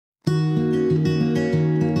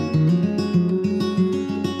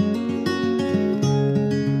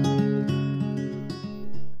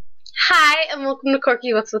welcome to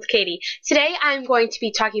Quirky Books with Katie. Today I'm going to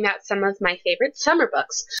be talking about some of my favorite summer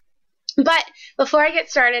books. But before I get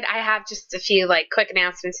started, I have just a few quick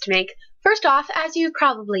announcements to make. First off, as you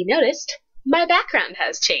probably noticed, my background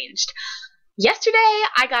has changed. Yesterday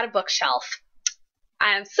I got a bookshelf.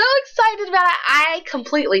 I am so excited about it. I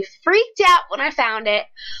completely freaked out when I found it.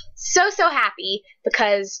 So happy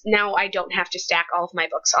because now I don't have to stack all of my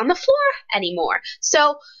books on the floor anymore.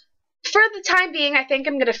 So for the time being, I think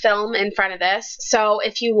I'm going to film in front of this. So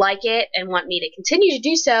if you like it and want me to continue to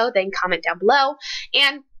do so, then comment down below.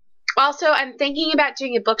 And also, I'm thinking about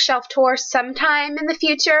doing a bookshelf tour sometime in the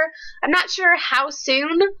future. I'm not sure how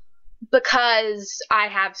soon because I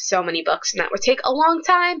have so many books and that would take a long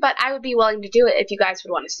time, but I would be willing to do it if you guys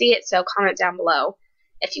would want to see it. So comment down below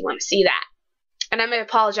if you want to see that. And I'm going to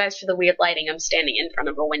apologize for the weird lighting. I'm standing in front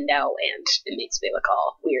of a window and it makes me look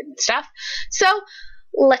all weird and stuff. So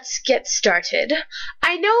let's get started.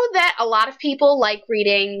 I know that a lot of people like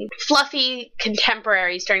reading fluffy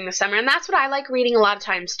contemporaries during the summer, and that's what I like reading a lot of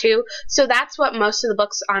times too. So that's what most of the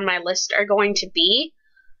books on my list are going to be.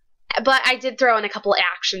 But I did throw in a couple of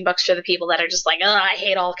action books for the people that are just like, oh, I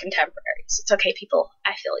hate all contemporaries. It's okay, people.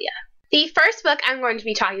 I feel ya. The first book I'm going to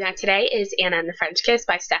be talking about today is Anna and the French Kiss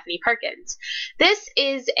by Stephanie Perkins. This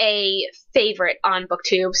is a favorite on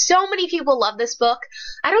BookTube. So many people love this book.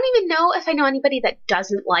 I don't even know if I know anybody that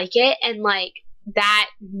doesn't like it, and that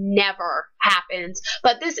never happens.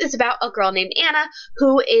 But this is about a girl named Anna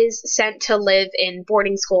who is sent to live in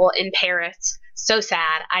boarding school in Paris. So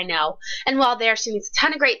sad, I know. And while there, she meets a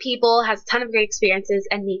ton of great people, has a ton of great experiences,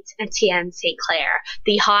 and meets Etienne St. Clair,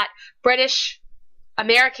 the hot British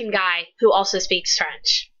American guy who also speaks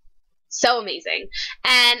French. So amazing.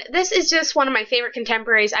 And this is just one of my favorite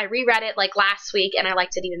contemporaries. I reread it last week, and I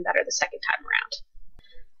liked it even better the second time around.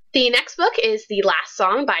 The next book is The Last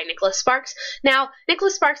Song by Nicholas Sparks. Now,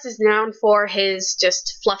 Nicholas Sparks is known for his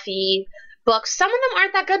just fluffy books. Some of them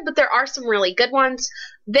aren't that good, but there are some really good ones.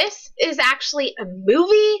 This is actually a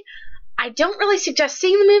movie. I don't really suggest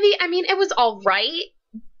seeing the movie. I mean, it was alright,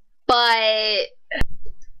 but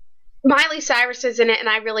Miley Cyrus is in it, and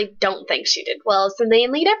I really don't think she did well as the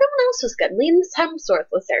main lead. Everyone else was good. Liam Hemsworth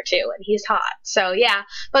was there too, and he's hot. So yeah,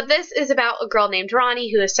 but this is about a girl named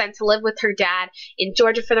Ronnie who is sent to live with her dad in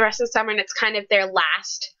Georgia for the rest of the summer, and it's kind of their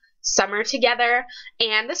last summer together.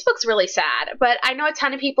 And this book's really sad, but I know a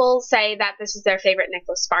ton of people say that this is their favorite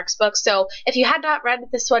Nicholas Sparks book. So if you had not read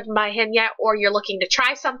this one by him yet, or you're looking to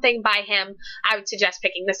try something by him, I would suggest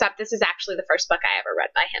picking this up. This is actually the first book I ever read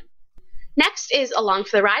by him. Next is Along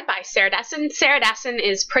for the Ride by Sarah Dessen. Sarah Dessen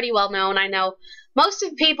is pretty well known. I know most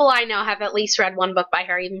of the people I know have at least read one book by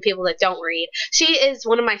her, even people that don't read. She is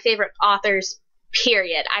one of my favorite authors,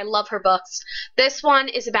 period. I love her books. This one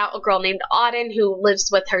is about a girl named Auden who lives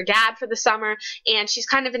with her dad for the summer, and she's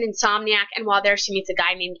kind of an insomniac, and while there she meets a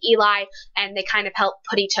guy named Eli, and they kind of help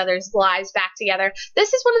put each other's lives back together.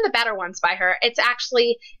 This is one of the better ones by her. It's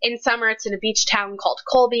actually in summer. It's in a beach town called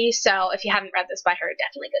Colby, so if you haven't read this by her,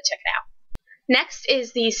 definitely go check it out. Next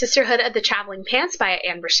is the Sisterhood of the Traveling Pants by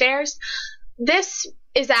Brashares. This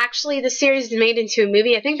is actually, the series is made into a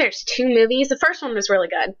movie. I think there's 2 movies. The first one was really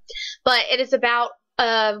good, but it is about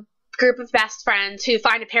a group of best friends who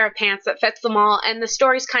find a pair of pants that fits them all, and the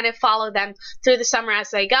stories kind of follow them through the summer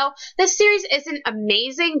as they go. This series isn't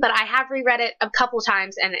amazing, but I have reread it a couple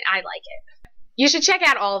times, and I like it. You should check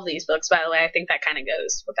out all of these books, by the way. I think that kind of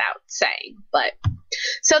goes without saying. But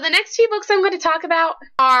so the next few books I'm going to talk about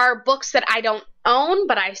are books that I don't own,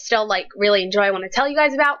 but I still really enjoy, I want to tell you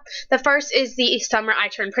guys about. The first is the Summer I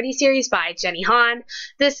Turned Pretty series by Jenny Han.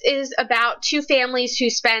 This is about 2 families who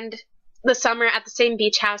spend the summer at the same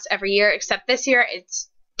beach house every year, except this year it's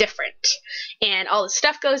different. And all the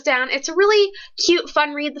stuff goes down. It's a really cute,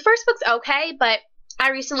 fun read. The first book's okay, but I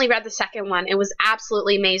recently read the second one. It was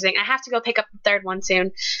absolutely amazing. I have to go pick up the third one soon.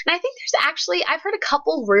 And I think there's actually, I've heard a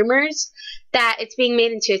couple rumors that it's being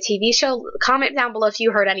made into a TV show. Comment down below if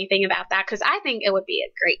you heard anything about that, because I think it would be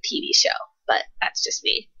a great TV show, but that's just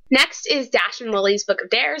me. Next is Dash and Lily's Book of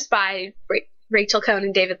Dares by Rachel Cohn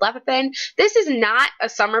and David Levithan. This is not a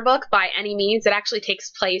summer book by any means. It actually takes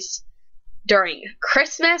place during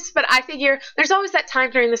Christmas, but I figure there's always that time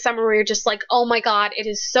during the summer where you're just like, oh my god, it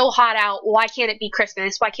is so hot out, why can't it be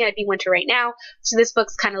Christmas, why can't it be winter right now? So this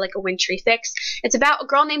book's kind of like a wintry fix. It's about a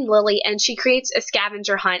girl named Lily, and she creates a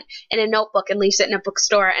scavenger hunt in a notebook and leaves it in a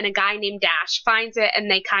bookstore, and a guy named Dash finds it, and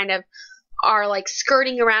they kind of are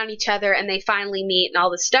skirting around each other, and they finally meet, and all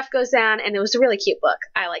this stuff goes down, and it was a really cute book.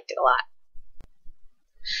 I liked it a lot.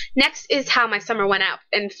 Next is How My Summer Went Out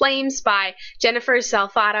in Flames by Jennifer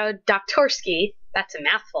Salvato Doktorski. That's a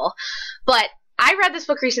mouthful. But I read this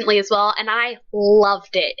book recently as well, and I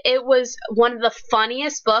loved it. It was one of the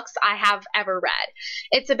funniest books I have ever read.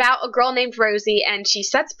 It's about a girl named Rosie, and she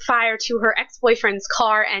sets fire to her ex-boyfriend's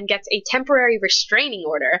car and gets a temporary restraining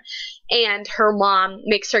order, and her mom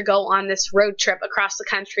makes her go on this road trip across the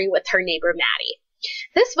country with her neighbor Maddie.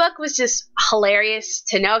 This book was just hilarious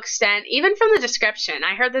to no extent, even from the description.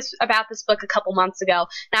 I heard about this book a couple months ago,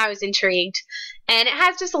 and I was intrigued. And it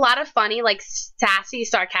has just a lot of funny, like, sassy,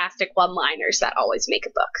 sarcastic one-liners that always make a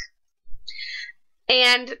book.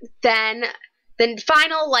 And then the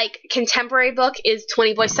final, like, contemporary book is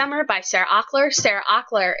 20 Boy Summer by Sarah Auchler. Sarah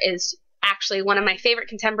Auchler is actually one of my favorite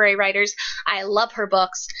contemporary writers. I love her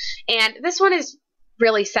books. And this one is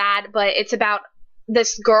really sad, but it's about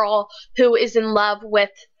this girl who is in love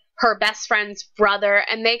with her best friend's brother,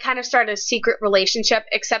 and they kind of start a secret relationship,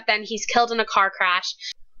 except then he's killed in a car crash.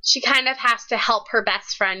 She kind of has to help her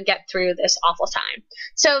best friend get through this awful time.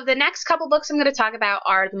 So the next couple books I'm going to talk about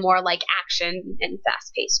are the more like action and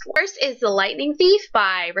fast-paced ones. First is The Lightning Thief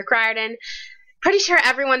by Riordan. Pretty sure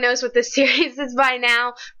everyone knows what this series is by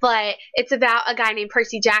now, but it's about a guy named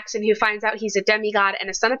Percy Jackson who finds out he's a demigod and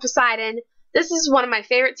a son of Poseidon. This is one of my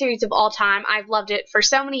favorite series of all time. I've loved it for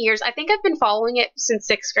so many years. I think I've been following it since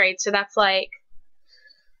 6th grade, so that's like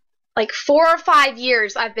 4 or 5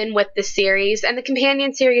 years I've been with this series, and the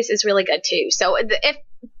companion series is really good too. So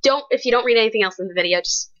if you don't read anything else in the video,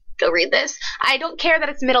 just go read this. I don't care that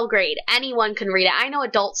it's middle grade. Anyone can read it. I know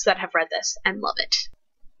adults that have read this and love it.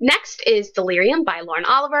 Next is Delirium by Lauren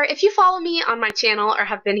Oliver. If you follow me on my channel or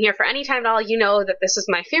have been here for any time at all, you know that this is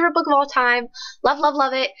my favorite book of all time. Love, love,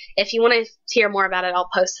 love it. If you want to hear more about it, I'll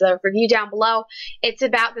post the review down below. It's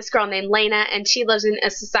about this girl named Lena, and she lives in a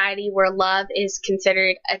society where love is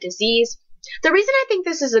considered a disease. The reason I think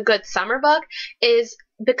this is a good summer book is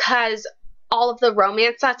because all of the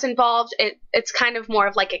romance that's involved, it's kind of more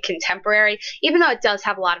of like a contemporary, even though it does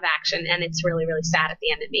have a lot of action, and it's really, really sad at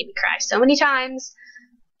the end. It made me cry so many times.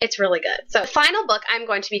 It's really good. So the final book I'm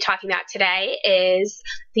going to be talking about today is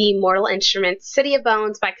The Mortal Instruments, City of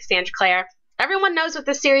Bones by Cassandra Clare. Everyone knows what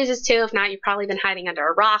this series is too. If not, you've probably been hiding under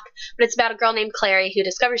a rock. But it's about a girl named Clare who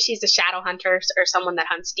discovers she's a shadow hunter, or someone that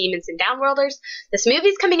hunts demons and downworlders. This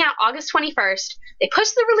movie's coming out August 21st. They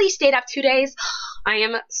pushed the release date up 2 days. I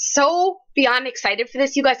am so beyond excited for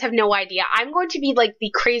this. You guys have no idea. I'm going to be like the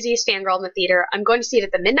craziest fangirl in the theater. I'm going to see it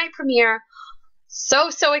at the midnight premiere.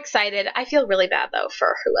 So excited. I feel really bad, though,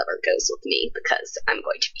 for whoever goes with me, because I'm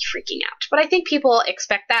going to be freaking out. But I think people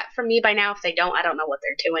expect that from me by now. If they don't, I don't know what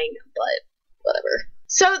they're doing, but whatever.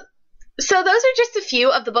 So those are just a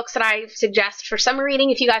few of the books that I suggest for summer reading.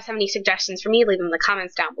 If you guys have any suggestions for me, leave them in the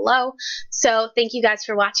comments down below. So thank you guys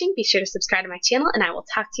for watching. Be sure to subscribe to my channel, and I will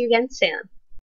talk to you again soon.